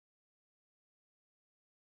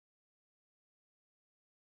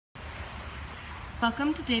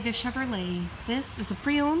Welcome to Davis Chevrolet. This is a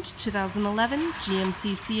pre-owned 2011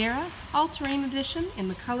 GMC Sierra all-terrain edition in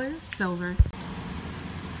the color silver.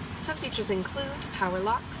 Some features include power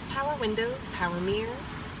locks, power windows, power mirrors,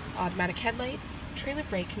 automatic headlights, trailer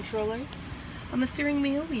brake controller. On the steering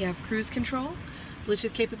wheel we have cruise control,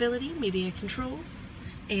 Bluetooth capability, media controls,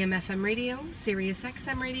 AM/FM radio, Sirius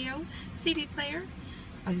XM radio, CD player,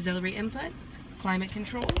 auxiliary input, climate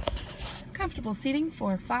controls, comfortable seating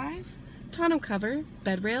for 5, tonneau cover,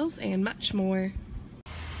 bed rails, and much more.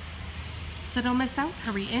 So don't miss out,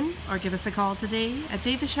 hurry in or give us a call today at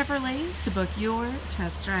Davis Chevrolet to book your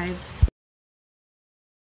test drive.